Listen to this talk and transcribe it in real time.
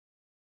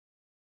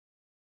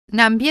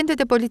Në ambientet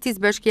e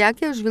Policisë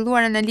Bashkiake është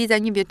zhvilluar analiza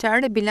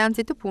njëvjeçare e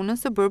bilancit të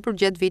punës së bërë për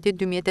gjatë vitit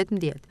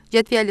 2018.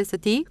 Gjatë fjalës së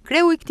tij,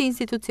 kreu i këtij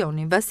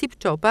institucioni, Vasip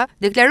Çopa,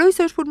 deklaroi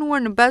se është punuar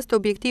në bazë të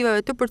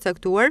objektivave të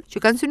përcaktuar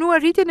që kanë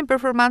synuar rritjen e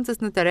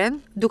performancës në terren,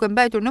 duke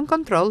mbajtur nën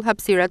kontroll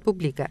hapësirat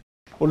publike.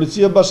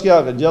 Policia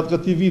Bashkiake gjatë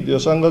këtij viti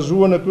është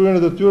angazhuar në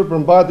kryerjen e detyrës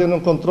për mbajtjen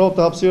në kontroll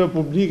të hapësirave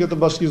publike të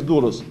Bashkisë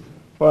Durrës,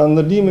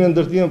 parandalimin e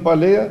ndërtimit pa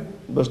leje,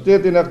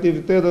 mbështetjen e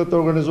aktiviteteve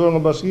të organizuara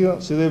nga bashkia,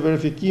 si dhe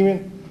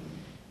verifikimin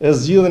e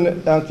zgjidhjen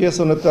e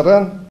ankesave në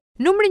terren.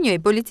 Numri 1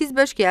 i Policisë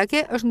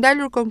Bashkiake është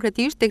ndalur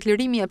konkretisht tek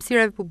lirimi i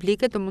hapësirave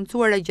publike të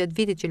mundsuara gjatë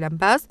vitit që lan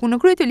pas, ku në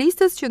krye të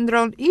listës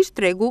qëndron ish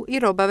tregu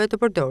i rrobave të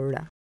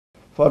përdorura.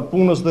 Fal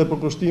punës dhe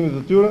përkushtimit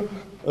të tyre,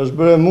 është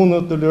bërë e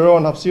mundur të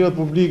lirohen hapësirat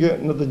publike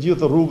në të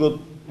gjithë rrugët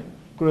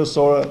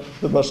kryesore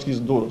të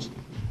Bashkisë Durrës.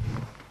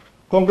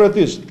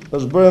 Konkretisht,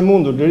 është bërë e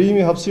mundur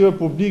lirimi i hapësirave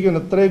publike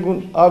në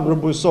tregun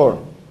agrobujqësor,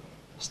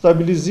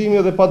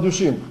 stabilizimi dhe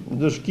padyshim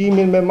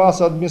ndëshkimin me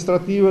masa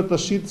administrative të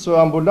shitësve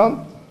ambulant,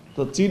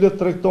 të cilët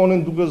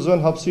tregtonin duke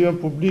zënë hapësirën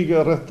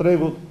publike rreth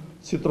tregut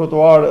si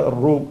trotuare,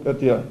 rrugë e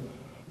tjerë.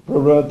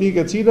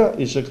 Problematikë e cila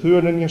ishte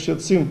kthyer në një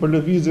shqetësim për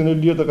lëvizjen e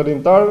lirë të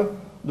kalimtarëve,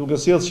 duke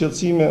sjellë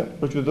shqetësime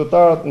për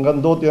qytetarët nga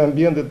ndotja e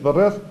ambientit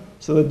përreth,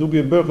 se dhe duke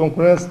i bërë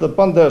konkurrencë të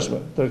pandershme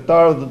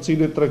tregtarëve të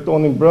cilët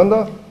tregtonin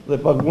brenda dhe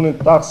pagunin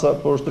taksa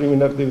për ushtrimin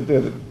e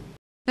aktivitetit.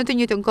 Në të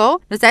njëjtën kohë,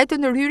 në sajt të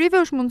ndërhyrjeve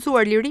është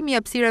mundsuar lirimi i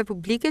hapësirave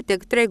publike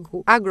tek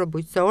tregu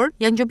agrobujqësor,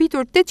 janë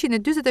gjobitur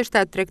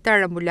 847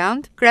 tregtar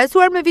ambulant,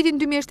 krahasuar me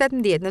vitin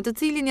 2017, në të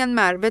cilin janë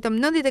marrë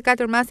vetëm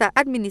 94 masa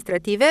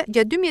administrative,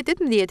 gjatë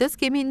 2018-s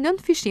kemi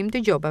 9 fishim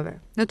të gjobave.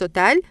 Në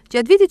total,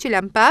 gjatë vitit që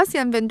lan pas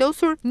janë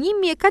vendosur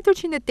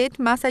 1408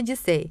 masa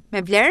gjësej,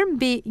 me vlerë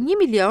mbi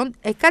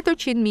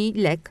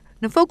 1.400.000 lekë.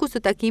 Në fokus të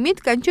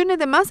takimit kanë qenë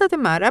edhe masat e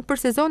marra për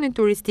sezonin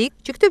turistik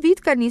që këtë vit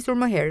ka nisur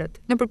më herët.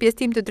 Në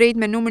përpjestim të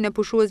drejtë me numrin e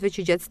pushuesve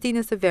që gjatë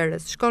stinës së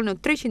verës shkon në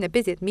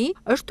 350.000,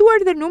 është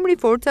tuar dhe numri i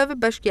forcave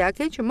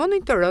bashkiake që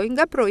monitorojnë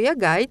nga proja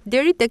Gajt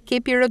deri tek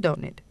kepi i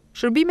Rodonit.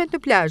 Shërbimet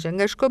në plazhe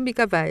nga Shkombi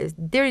Kavajës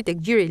deri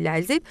tek Gjiri i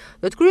Lajzit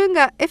do të kryhen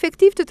nga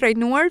efektiv të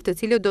trajnuar, të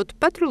cilët do të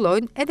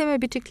patrullojnë edhe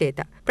me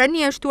bicikleta.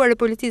 Prania e shtuar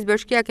e Policisë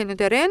Bashkiake në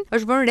terren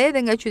është vënë re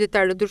dhe nga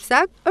qytetarët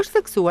durrësak është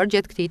theksuar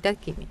gjatë këtij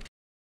takimi.